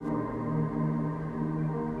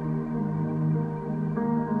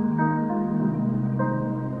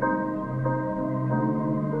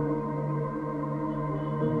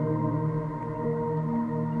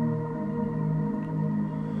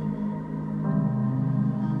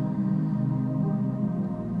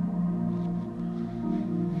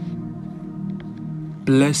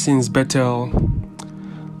Blessings, Bethel.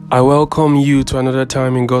 I welcome you to another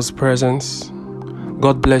time in God's presence.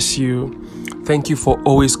 God bless you. Thank you for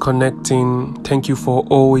always connecting. Thank you for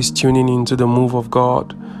always tuning into the move of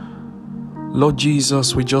God. Lord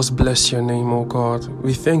Jesus, we just bless your name, oh God.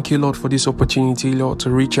 We thank you, Lord, for this opportunity, Lord, to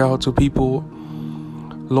reach out to people.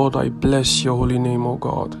 Lord, I bless your holy name, oh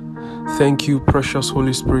God. Thank you, precious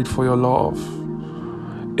Holy Spirit, for your love.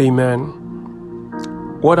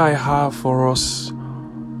 Amen. What I have for us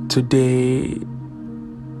today,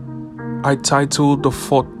 I titled The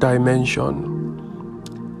Fourth Dimension.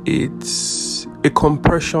 It's a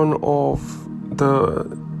compression of the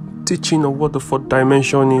teaching of what the fourth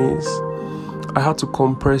dimension is. I had to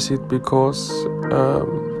compress it because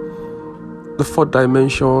the fourth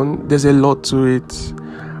dimension, there's a lot to it.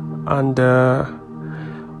 And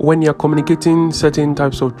when you're communicating certain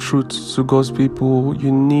types of truths to God's people,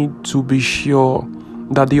 you need to be sure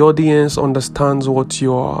that the audience understands what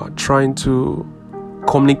you are trying to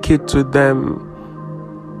communicate to them.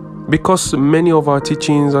 Because many of our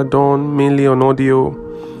teachings are done mainly on audio,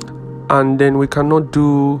 and then we cannot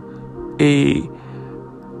do a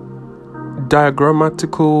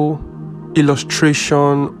diagrammatical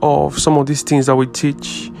illustration of some of these things that we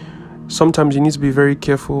teach. Sometimes you need to be very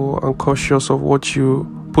careful and cautious of what you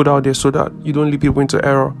put out there so that you don't lead people into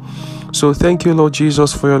error. So thank you, Lord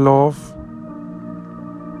Jesus, for your love.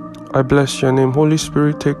 I bless your name. Holy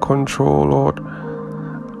Spirit, take control, Lord,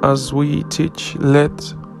 as we teach. Let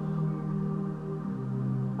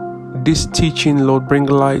this teaching, Lord, bring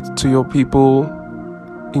light to your people.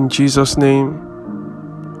 In Jesus' name,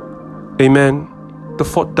 amen. The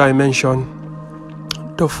fourth dimension.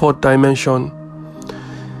 The fourth dimension.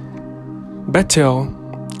 Bethel,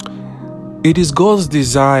 it is God's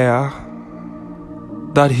desire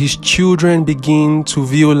that his children begin to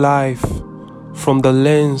view life from the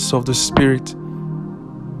lens of the Spirit.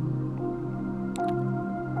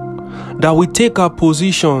 That we take our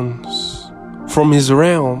positions from his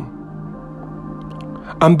realm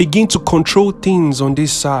and begin to control things on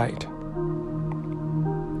this side.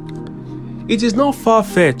 It is not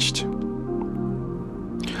far-fetched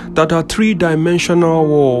that our three-dimensional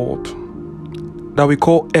world that we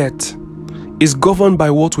call Earth is governed by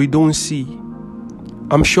what we don't see.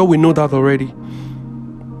 I'm sure we know that already.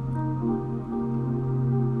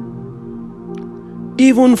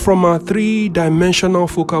 Even from our three-dimensional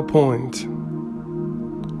focal point,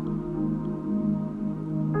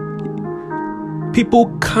 people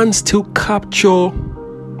can still capture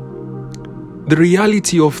the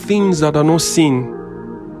reality of things that are not seen.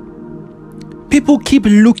 People keep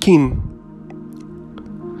looking,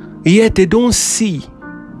 yet they don't see.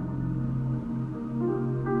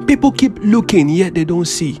 People keep looking, yet they don't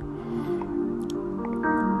see.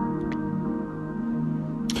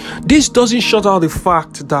 This doesn't shut out the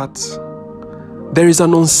fact that there is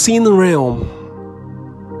an unseen realm.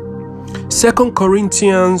 2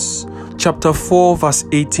 Corinthians chapter 4 verse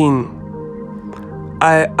 18.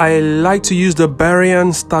 I like to use the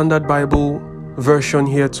Berean Standard Bible version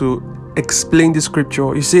here to explain the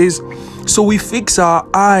scripture. It says, "So we fix our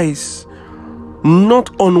eyes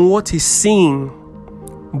not on what is seen,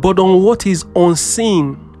 but on what is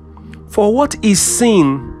unseen. For what is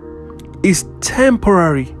seen is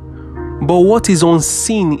temporary, but what is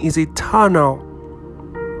unseen is eternal.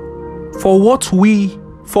 For what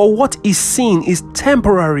is seen is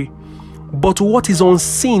temporary, but what is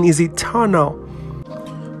unseen is eternal."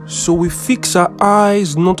 So we fix our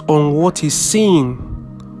eyes not on what is seen,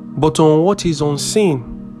 but on what is unseen.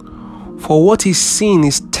 For what is seen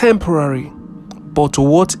is temporary, but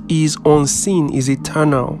what is unseen is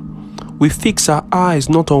eternal. We fix our eyes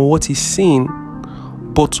not on what is seen,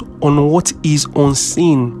 but on what is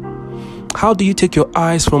unseen. How do you take your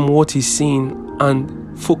eyes from what is seen and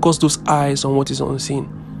focus those eyes on what is unseen?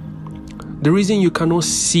 The reason you cannot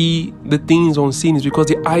see the things unseen is because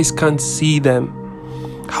the eyes can't see them.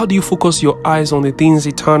 How do you focus your eyes on the things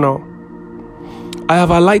eternal? I have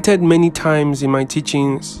highlighted many times in my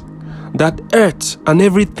teachings that earth and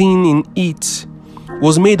everything in it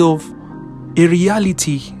was made of a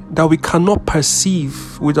reality that we cannot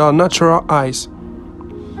perceive with our natural eyes.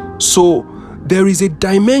 So there is a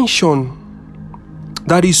dimension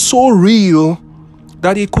that is so real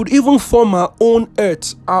that it could even form our own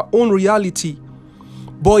earth, our own reality.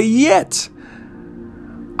 But yet,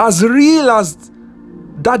 as real as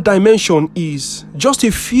that dimension is, just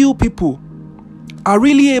a few people are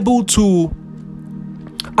really able to,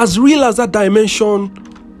 as real as that dimension,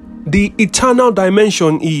 the eternal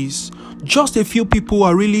dimension is, just a few people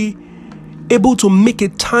are really able to make a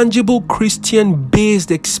tangible Christian-based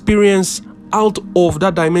experience out of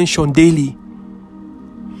that dimension daily.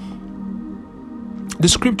 The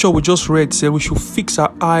scripture we just read said we should fix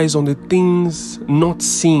our eyes on the things not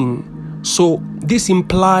seen. So this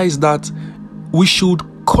implies that we should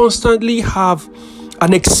constantly have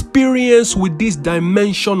an experience with this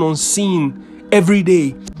dimension unseen every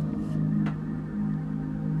day.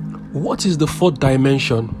 What is the fourth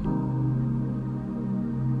dimension?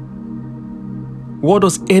 What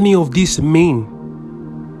does any of this mean?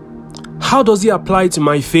 How does it apply to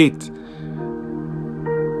my faith?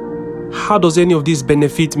 How does any of this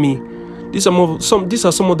benefit me? These are some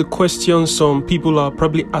of the questions some people are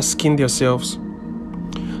probably asking themselves.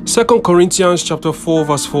 2 Corinthians chapter 4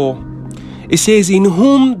 verse 4. It says, in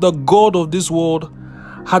whom the God of this world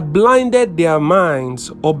had blinded their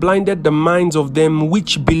minds, or blinded the minds of them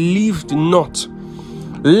which believed not,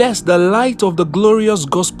 lest the light of the glorious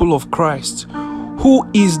gospel of Christ, who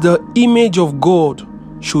is the image of God,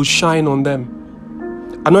 should shine on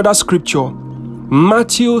them. Another scripture,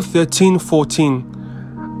 Matthew 13:14.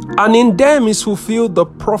 And in them is fulfilled the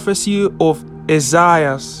prophecy of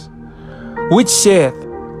Isaiah, which saith,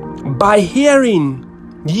 by hearing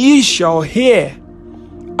ye shall hear,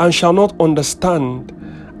 and shall not understand,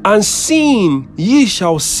 and seeing ye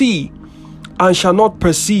shall see, and shall not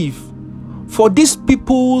perceive. For these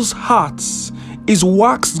people's hearts is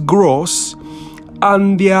waxed gross,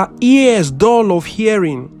 and their ears dull of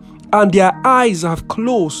hearing, and their eyes have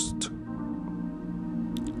closed.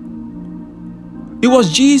 It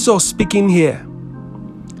was Jesus speaking here.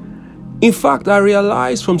 In fact, I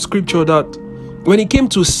realized from scripture that when it came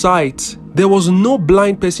to sight, there was no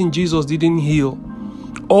blind person Jesus didn't heal.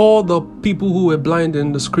 All the people who were blind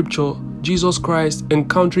in the scripture, Jesus Christ,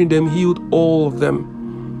 encountering them, healed all of them.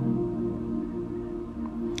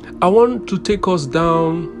 I want to take us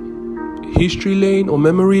down history lane or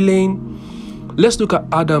memory lane. Let's look at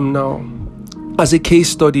Adam now as a case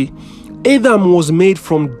study. Adam was made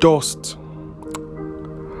from dust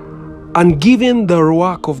and given the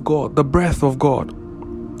ruach of God, the breath of God.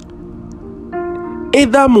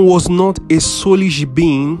 Adam was not a soulish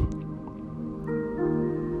being.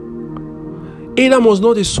 Adam was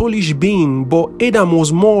not a soulish being, but Adam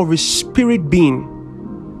was more of a spirit being.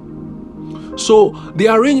 So the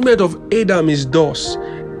arrangement of Adam is thus.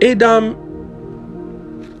 Adam's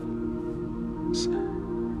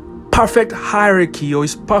perfect hierarchy, or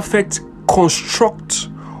his perfect construct,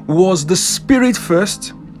 was the spirit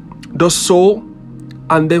first, the soul,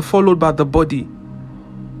 and then followed by the body.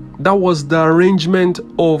 That was the arrangement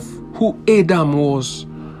of who Adam was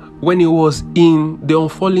when he was in the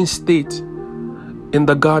unfallen state in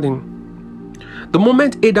the garden. The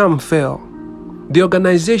moment Adam fell, the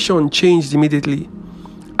organization changed immediately.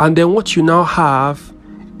 And then what you now have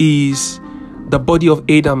is the body of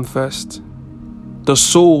Adam first. The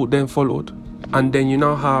soul then followed. And then you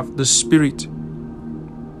now have the spirit.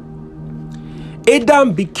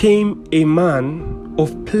 Adam became a man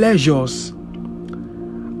of pleasures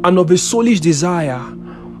and of a soulish desire,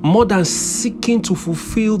 more than seeking to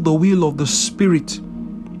fulfill the will of the spirit,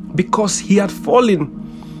 because he had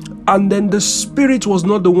fallen, and then the spirit was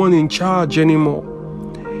not the one in charge anymore.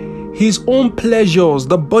 His own pleasures,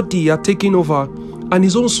 the body, had taken over, and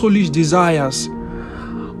his own soulish desires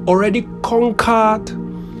already conquered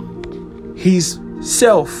his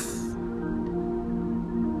self.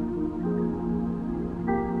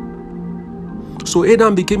 So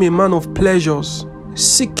Adam became a man of pleasures,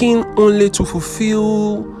 seeking only to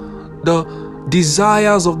fulfill the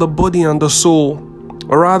desires of the body and the soul,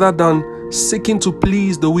 rather than seeking to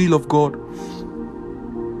please the will of God.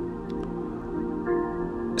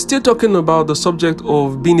 Still talking about the subject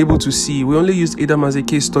of being able to see, we only use Adam as a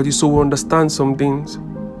case study so we understand some things.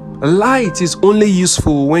 Light is only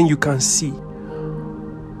useful when you can see.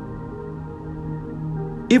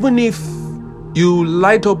 Even if you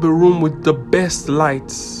light up a room with the best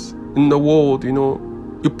lights in the world,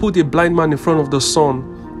 you put a blind man in front of the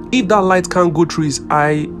sun. If that light can't go through his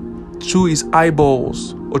eye, through his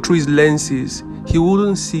eyeballs or through his lenses, he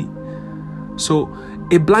wouldn't see. So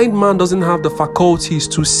a blind man doesn't have the faculties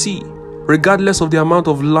to see, regardless of the amount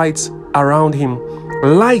of light around him.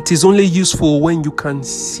 Light is only useful when you can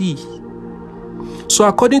see. So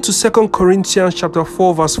according to 2 Corinthians chapter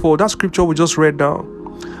 4 verse 4, that scripture we just read down,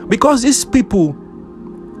 because these people,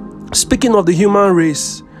 speaking of the human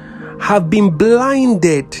race, have been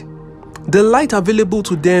blinded, the light available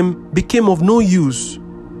to them became of no use.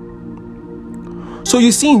 So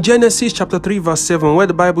you see in Genesis chapter 3 verse 7, where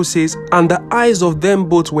the Bible says, and the eyes of them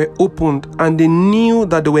both were opened, and they knew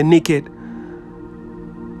that they were naked.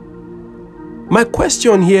 My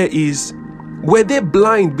question here is, were they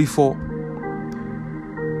blind before?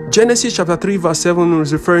 Genesis chapter 3 verse 7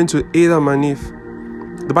 is referring to Adam and Eve.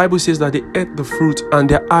 the Bible says that they ate the fruit and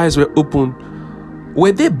their eyes were opened.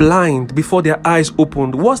 Were they blind before their eyes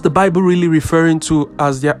opened? What's the Bible really referring to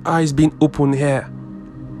as their eyes being opened here?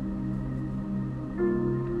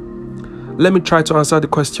 Let me try to answer the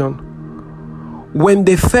question. When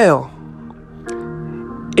they fell,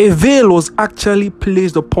 a veil was actually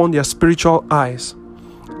placed upon their spiritual eyes,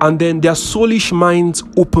 and then their soulish minds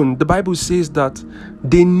opened. The Bible says that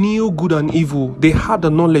they knew good and evil. They had the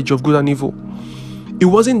knowledge of good and evil. It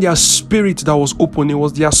wasn't their spirit that was open, it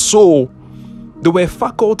was their soul. There were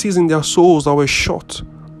faculties in their souls that were shut.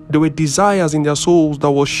 There were desires in their souls that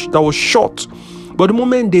was shut. But the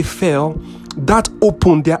moment they fell, that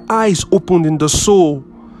opened, their eyes opened in the soul,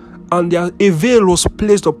 and a veil was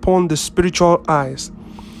placed upon the spiritual eyes.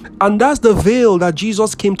 And that's the veil that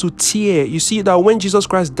Jesus came to tear. You see that when Jesus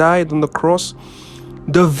Christ died on the cross,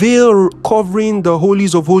 the veil covering the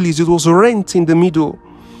holies of holies, it was rent in the middle.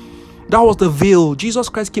 That was the veil. Jesus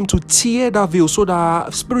Christ came to tear that veil so that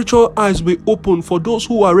our spiritual eyes will open for those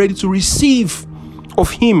who are ready to receive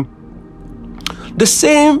of Him. The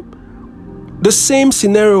same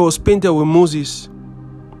scenario was painted with Moses,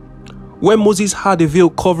 when Moses had a veil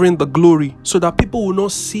covering the glory so that people will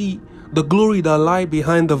not see the glory that lie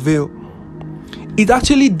behind the veil. It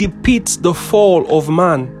actually depicts the fall of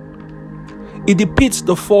man. It depicts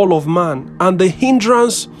the fall of man and the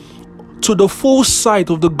hindrance to the full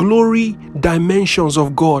sight of the glory dimensions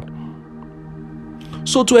of God.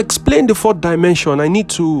 So to explain the fourth dimension, I need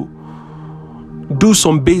to do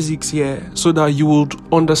some basics here so that you would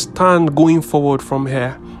understand going forward from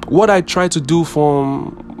here. What I tried to do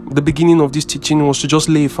from the beginning of this teaching was to just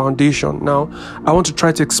lay a foundation. Now, I want to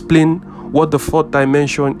try to explain what the fourth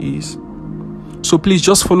dimension is. So please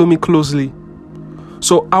just follow me closely.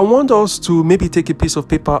 So I want us to maybe take a piece of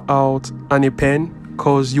paper out and a pen,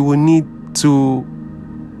 because you will need to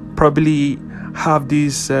probably have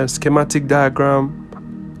this schematic diagram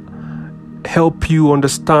help you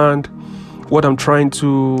understand what I'm trying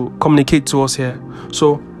to communicate to us here.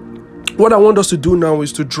 So what I want us to do now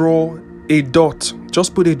is to draw a dot.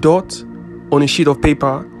 Just put a dot on a sheet of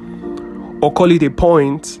paper, or call it a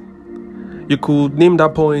point. You could name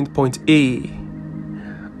that point point A,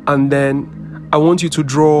 and then I want you to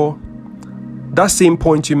draw that same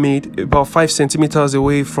point you made about 5 centimeters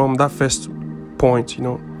away from that first point,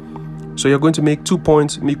 So you're going to make 2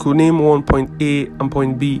 points. You could name one point A and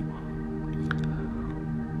point B.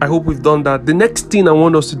 I hope we've done that. The next thing I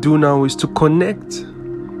want us to do now is to connect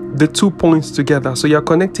the 2 points together. So you're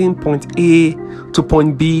connecting point A to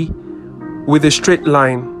point B with a straight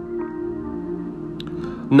line.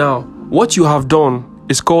 Now, what you have done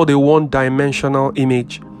is called a one-dimensional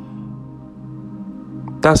image.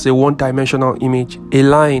 That's a one-dimensional image, a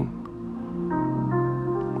line.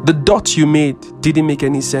 The dot you made didn't make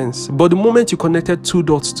any sense, but the moment you connected 2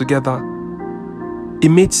 dots together, it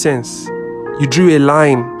made sense. You drew a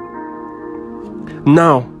line.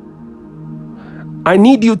 Now, I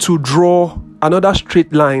need you to draw another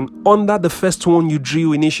straight line under the first one you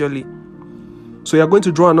drew initially. So you're going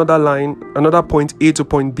to draw another line, another point A to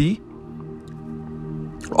point B,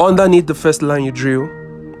 underneath the first line you drew,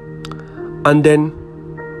 and then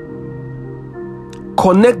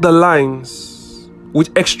connect the lines with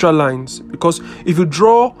extra lines. Because if you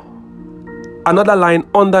draw another line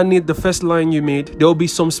underneath the first line you made, there will be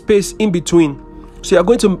some space in between. So you're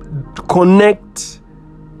going to connect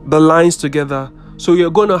the lines together. So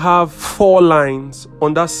you're going to have 4 lines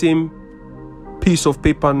on that same piece of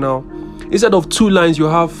paper now. Instead of 2 lines, you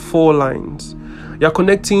have 4 lines. You're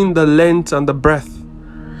connecting the length and the breadth.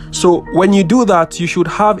 So when you do that, you should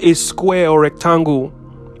have a square or rectangle,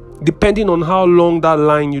 depending on how long that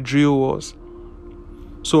line you drew was.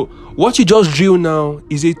 So what you just drew now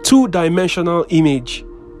is a 2-dimensional image.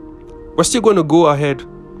 We're still going to go ahead.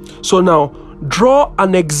 So now, draw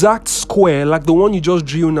an exact square like the one you just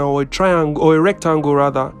drew now, or a triangle, or a rectangle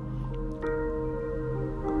rather.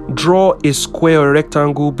 Draw a square or a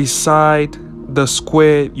rectangle beside the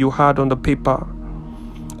square you had on the paper,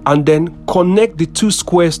 and then connect the 2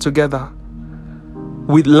 squares together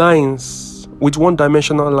with lines, with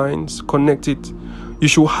one-dimensional lines. Connect it. You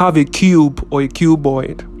should have a cube or a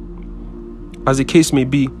cuboid, as the case may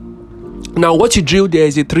be. Now, what you drew there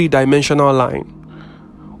is a 3-dimensional line,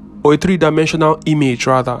 or a 3-dimensional image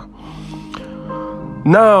rather.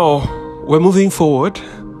 Now we're moving forward.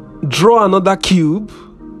 Draw another cube,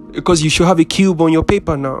 because you should have a cube on your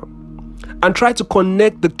paper now, and try to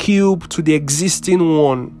connect the cube to the existing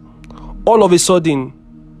one. All of a sudden,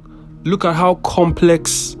 look at how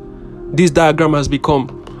complex this diagram has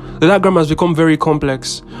become. The diagram has become very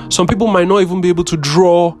complex. Some people might not even be able to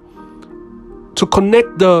draw, to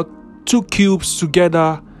connect the two cubes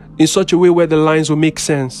together in such a way where the lines will make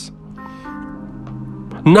sense.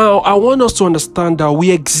 Now, I want us to understand that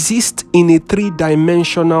we exist in a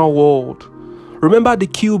three-dimensional world. Remember the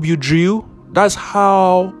cube you drew? That's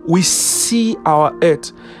how we see our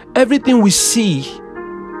earth. Everything we see,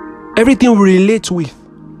 everything we relate with,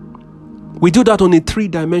 we do that on a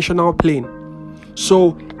three-dimensional plane.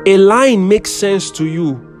 So a line makes sense to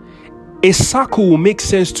you. A circle makes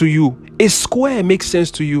sense to you. A square makes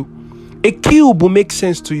sense to you. A cube will make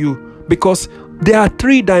sense to you because they are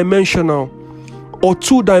three-dimensional or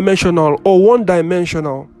two-dimensional or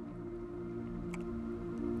one-dimensional.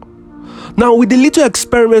 Now, with the little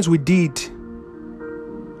experiments we did,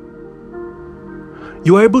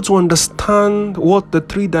 you are able to understand what the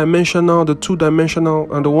three-dimensional, the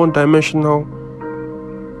two-dimensional, and the one-dimensional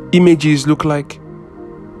images look like.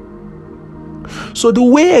 So the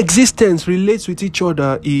way existence relates with each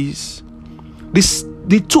other is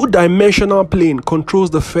the two-dimensional plane controls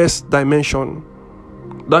the first dimension.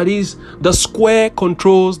 That is, the square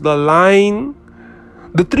controls the line.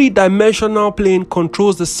 The three-dimensional plane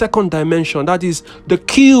controls the second dimension. That is, the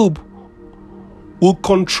cube will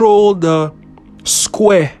control the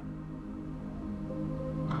square.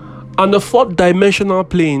 And the fourth dimensional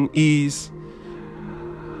plane is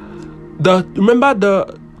remember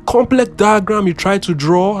the complex diagram you try to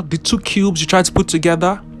draw, the two cubes you try to put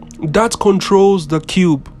together? That controls the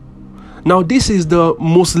cube. Now, this is the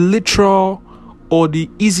most literal or the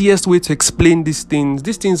easiest way to explain these things.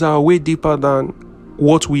 These things are way deeper than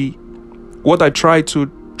what I try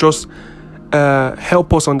to just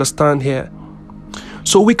help us understand here.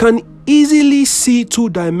 So we can easily see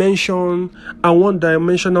two-dimensional and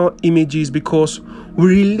one-dimensional images because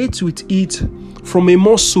we relate with it from a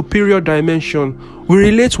more superior dimension. We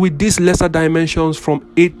relate with these lesser dimensions from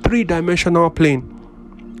a three-dimensional plane.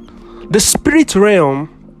 The spirit realm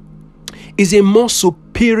is a more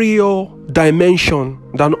superior dimension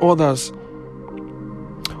than others.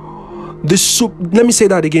 Let me say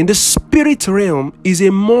that again. The spirit realm is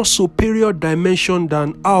a more superior dimension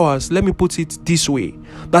than ours. Let me put it this way.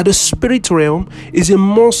 That the spirit realm is a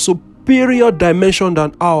more superior dimension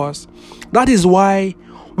than ours. That is why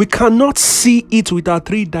we cannot see it with our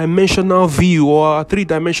three-dimensional view or our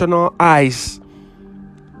three-dimensional eyes.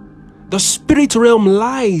 The spirit realm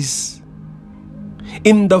lies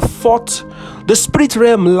in the fourth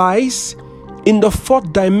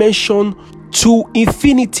dimension to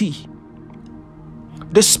infinity.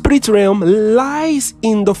 The spirit realm lies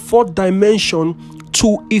in the fourth dimension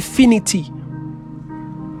to infinity.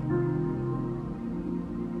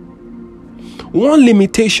 One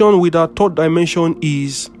limitation with our third dimension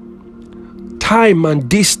is time and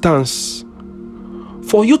distance.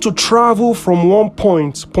 For you to travel from one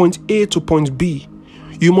point A to point B,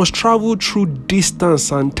 you must travel through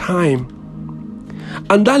distance and time.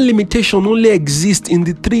 And that limitation only exists in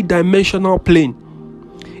the three-dimensional plane.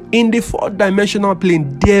 In the fourth-dimensional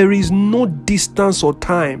plane, there is no distance or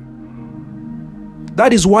time.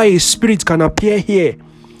 That is why a spirit can appear here,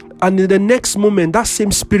 and in the next moment, that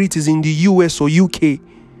same spirit is in the US or UK.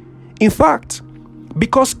 In fact,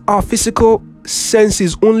 because our physical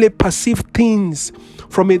senses only perceive things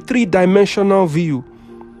from a three-dimensional view,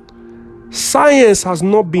 science has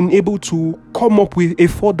not been able to come up with a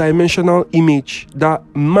four-dimensional image that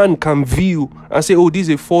man can view and say, oh, this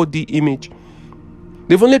is a 4D image.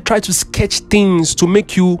 They've only tried to sketch things to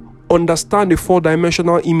make you understand a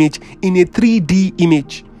four-dimensional image in a 3D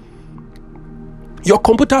image. Your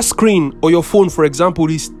computer screen or your phone, for example,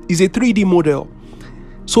 is a 3D model.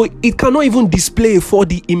 So it cannot even display a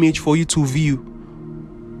 4D image for you to view.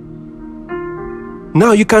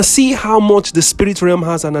 Now you can see how much the spirit realm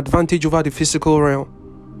has an advantage over the physical realm.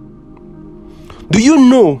 Do you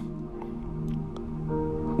know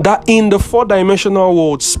that in the four-dimensional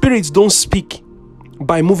world, spirits don't speak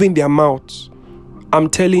by moving their mouths? I'm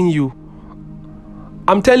telling you,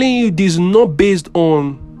 this is not based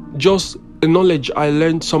on just a knowledge I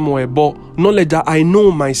learned somewhere, but knowledge that I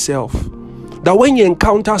know myself. That when you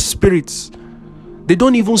encounter spirits, they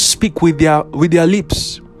don't even speak with their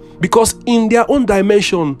lips, because in their own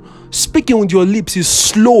dimension, speaking with your lips is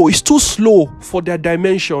slow. It's too slow for their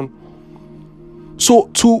dimension. So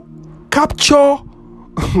to capture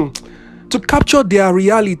their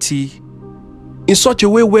reality in such a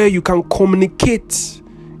way where you can communicate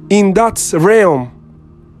in that realm,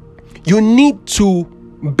 you need to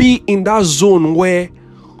be in that zone where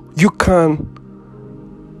you can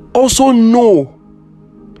also know.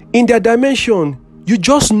 In their dimension, you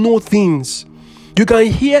just know things. You can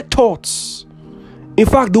hear thoughts. In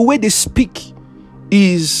fact, the way they speak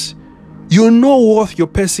is You know what the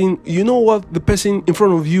person in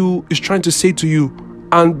front of you is trying to say to you.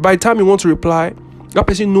 And by the time you want to reply, that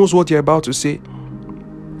person knows what you're about to say.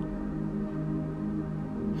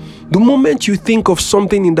 The moment you think of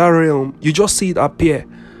something in that realm, you just see it appear.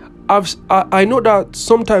 I know that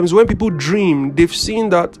sometimes when people dream, they've seen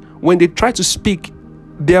that when they try to speak,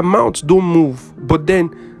 their mouths don't move, but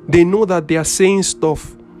then they know that they are saying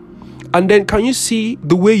stuff. And then can you see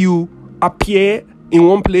the way you appear in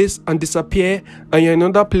one place and disappear and you're in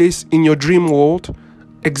another place in your dream world?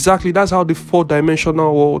 Exactly, that's how the fourth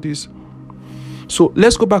dimensional world is. So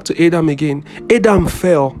let's go back to Adam again. Adam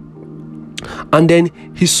fell, and then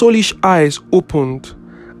his soulish eyes opened,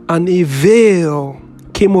 and a veil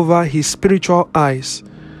came over his spiritual eyes.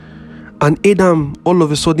 And Adam all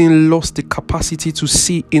of a sudden lost the capacity to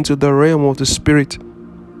see into the realm of the spirit.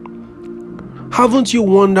 Haven't you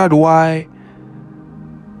wondered why?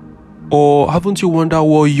 Or haven't you wondered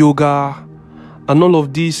what yoga and all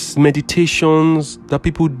of these meditations that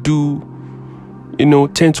people do,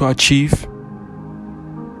 tend to achieve?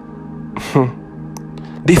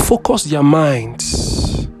 They focus their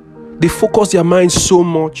minds. They focus their minds so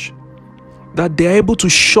much that they're able to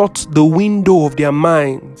shut the window of their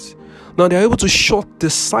minds. Now they're able to shut the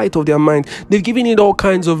sight of their mind. They've given it all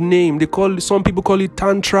kinds of names. Some people call it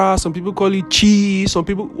tantra, some people call it chi, some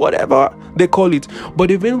people, whatever they call it. But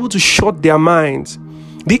they've been able to shut their minds.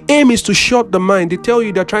 The aim is to shut the mind. They tell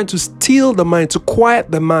you they're trying to still the mind, to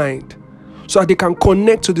quiet the mind, so that they can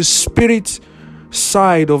connect to the spirit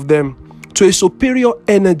side of them, to a superior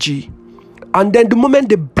energy. And then the moment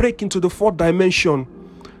they break into the fourth dimension,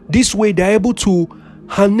 this way they're able to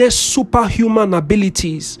harness superhuman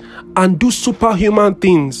abilities and do superhuman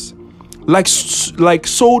things like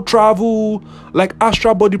soul travel, like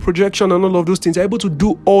astral body projection and all of those things. They're able to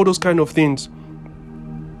do all those kind of things.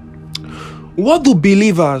 What do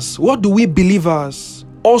we believers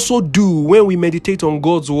also do when we meditate on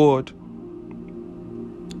God's word?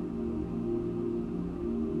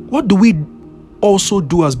 What do we also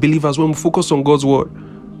do as believers when we focus on God's word?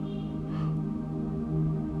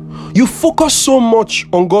 You focus so much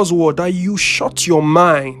on God's word that you shut your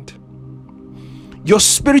mind. Your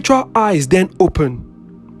spiritual eyes then open.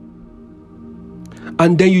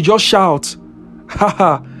 And then you just shout,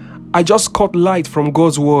 haha, I just caught light from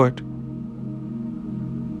God's word.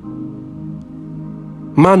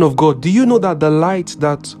 Man of God, do you know that the light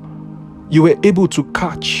that you were able to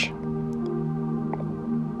catch,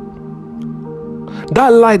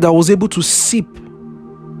 that light that was able to seep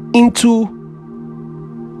into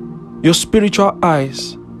your spiritual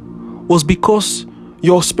eyes, was because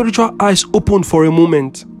your spiritual eyes opened for a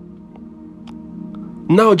moment.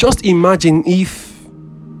 Now just imagine if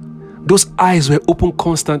those eyes were open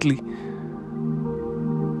constantly,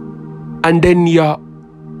 and then you're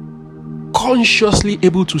consciously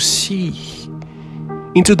able to see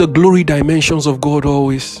into the glory dimensions of God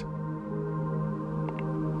always.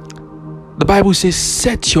 The Bible says,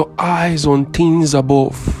 set your eyes on things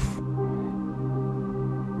above.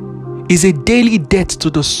 It's a daily debt to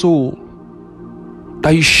the soul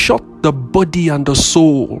that you shut the body and the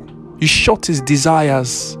soul. You shut its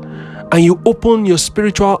desires and you open your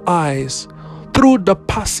spiritual eyes through the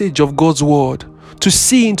passage of God's word to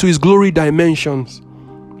see into his glory dimensions.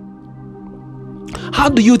 How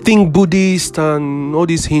do you think Buddhists and all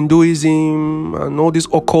this Hinduism and all these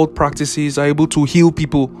occult practices are able to heal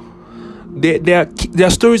people? There are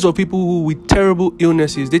stories of people with terrible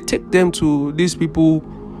illnesses. They take them to these people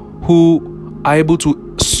who are able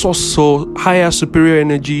to source higher superior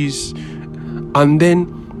energies, and then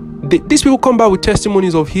these people come back with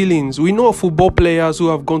testimonies of healings. We know of football players who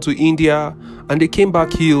have gone to India and they came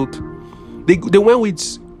back healed. They went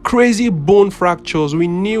with crazy bone fractures. We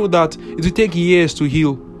knew that it would take years to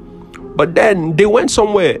heal, but then they went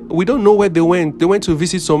somewhere. We don't know where they went. They went to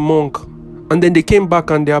visit some monk, and then they came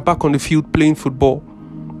back and they are back on the field playing football.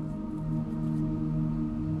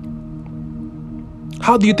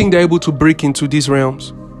 How do you think they're able to break into these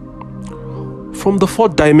realms? From the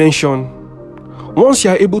fourth dimension. Once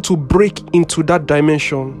you're able to break into that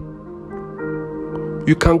dimension,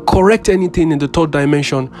 you can correct anything in the third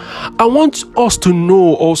dimension. I want us to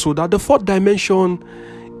know also that the fourth dimension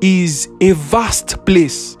is a vast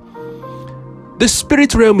place. The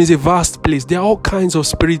spirit realm is a vast place. There are all kinds of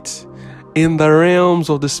spirits in the realms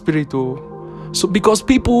of the spirit. So because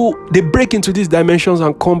people, they break into these dimensions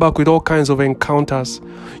and come back with all kinds of encounters.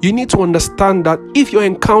 You need to understand that if your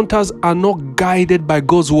encounters are not guided by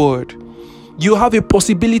God's word, you have a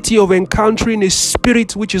possibility of encountering a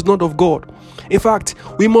spirit which is not of God. In fact,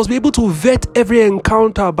 we must be able to vet every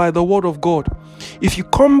encounter by the word of God. If you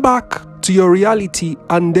come back to your reality,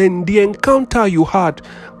 and then the encounter you had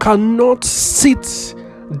cannot sit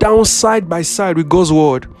down side by side with God's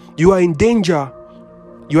word, you are in danger.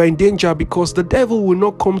 You are in danger, because the devil will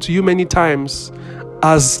not come to you many times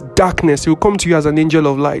as darkness. He will come to you as an angel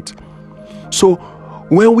of light. So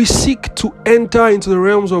when we seek to enter into the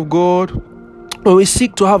realms of God, when we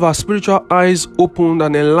seek to have our spiritual eyes opened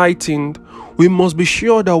and enlightened, we must be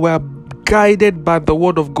sure that we are guided by the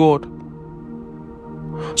word of God.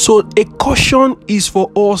 So a caution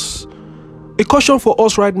for us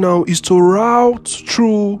right now is to route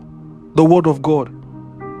through the word of God.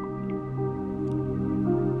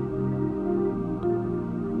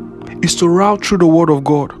 Is to route through the word of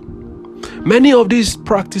God. Many of these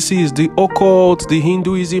practices, the occult, the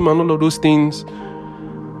Hinduism, and all of those things,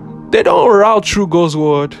 they don't route through God's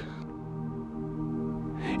word.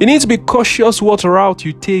 You need to be cautious what route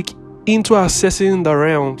you take into accessing the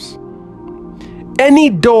realms. Any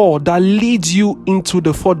door that leads you into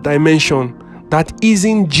the fourth dimension that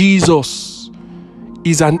isn't Jesus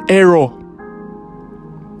is an error.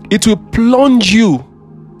 It will plunge you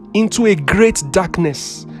into a great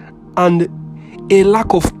darkness and a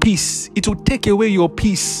lack of peace. It will take away your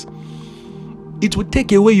peace. It will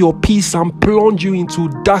take away your peace and plunge you into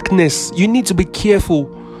darkness. You need to be careful.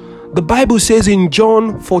 The Bible says in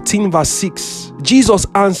John 14 verse 6, Jesus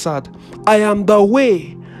answered, I am the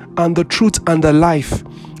way and the truth and the life.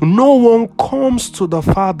 No one comes to the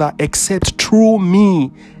Father except through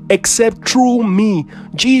me. Except through me.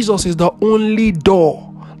 Jesus is the only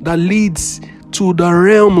door that leads to the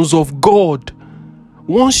realms of God.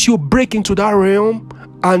 Once you break into that realm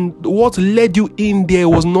and what led you in there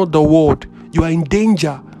was not the word, you are in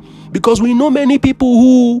danger. Because we know many people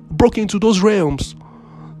who broke into those realms,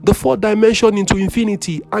 the fourth dimension into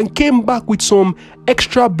infinity, and came back with some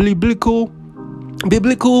extra biblical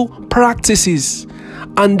practices,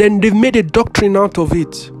 and then they've made a doctrine out of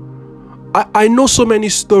it. I know so many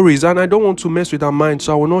stories, and I don't want to mess with our minds,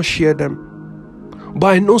 so I will not share them. But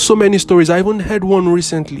I know so many stories. I even heard one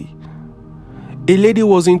recently. A lady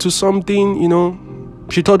was into something,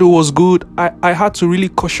 she thought it was good. I had to really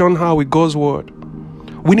caution her with God's word.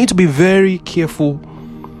 We need to be very careful.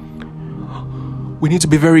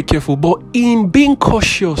 But in being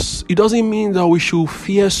cautious, it doesn't mean that we should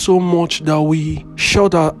fear so much that we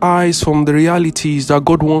shut our eyes from the realities that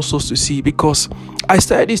God wants us to see. Because I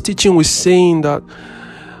started this teaching with saying that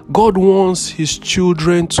God wants his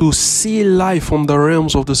children to see life from the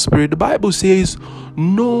realms of the spirit. The Bible says,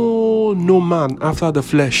 no man after the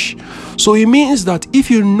flesh. So it means that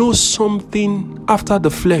if you know something after the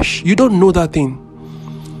flesh, you don't know that thing.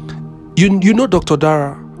 You know Dr.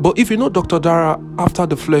 Dara. But if you know Dr. Dara after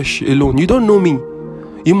the flesh alone, you don't know me.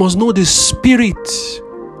 You must know the spirit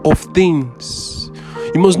of things.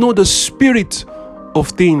 You must know the spirit of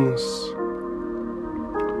things.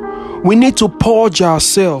 We need to purge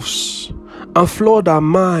ourselves and flood our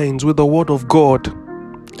minds with the word of God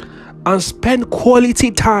and spend quality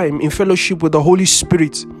time in fellowship with the Holy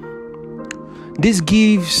Spirit. This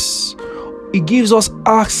gives us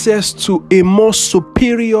access to a more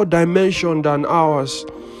superior dimension than ours.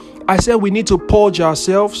 I said we need to purge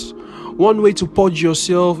ourselves. One way to purge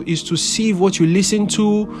yourself is to sieve what you listen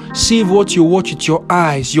to, sieve what you watch with your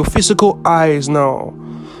eyes, your physical eyes now.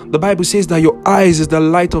 The Bible says that your eyes is the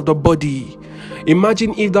light of the body.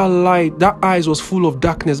 Imagine if that eyes was full of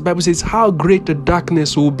darkness. The Bible says how great the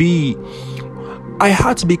darkness will be. I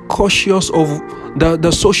had to be cautious of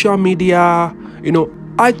the social media.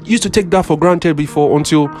 I used to take that for granted before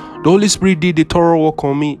until the Holy Spirit did the thorough work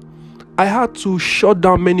on me. I had to shut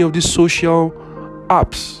down many of these social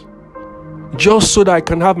apps just so that I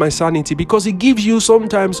can have my sanity, because it gives you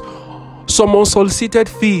sometimes some unsolicited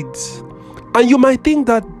feeds. And you might think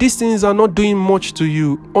that these things are not doing much to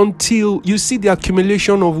you until you see the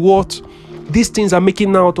accumulation of what these things are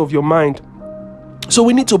making out of your mind. So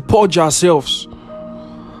we need to purge ourselves,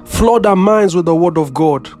 flood our minds with the word of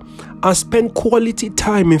God, and spend quality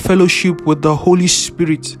time in fellowship with the Holy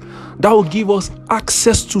Spirit. That will give us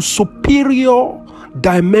access to superior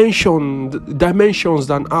dimensions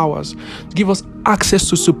than ours. Give us access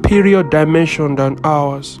to superior dimension than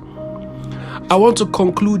ours. I want to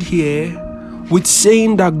conclude here with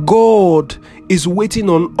saying that God is waiting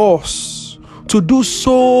on us to do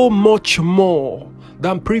so much more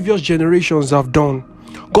than previous generations have done.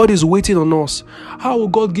 God is waiting on us. How will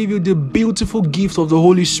God give you the beautiful gift of the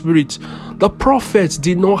Holy Spirit? The prophets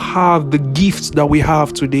did not have the gifts that we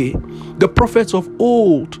have today. The prophets of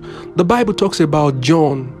old, the Bible talks about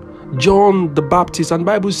John the Baptist, and the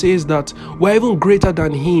Bible says that we're even greater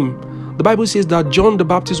than him. The Bible says that John the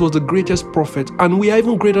Baptist was the greatest prophet, and we are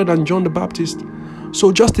even greater than John the Baptist.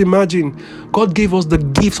 So just imagine, God gave us the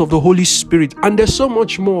gifts of the Holy Spirit, and there's so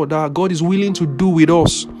much more that God is willing to do with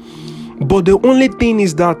us. But the only thing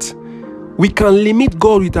is that we can limit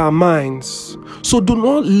God with our minds. So do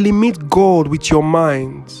not limit God with your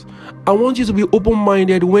minds. I want you to be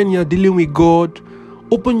open-minded when you're dealing with God.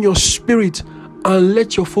 Open your spirit and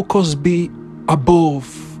let your focus be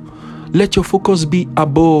above. Let your focus be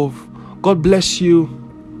above. God bless you.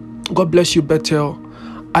 God bless you, Bethel.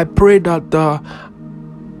 I pray that the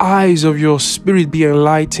eyes of your spirit be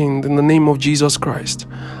enlightened in the name of Jesus Christ.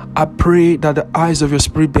 I pray that the eyes of your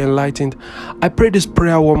spirit be enlightened. I pray this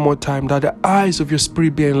prayer one more time, that the eyes of your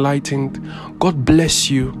spirit be enlightened. God bless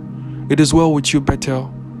you. It is well with you,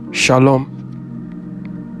 Bethel. Shalom.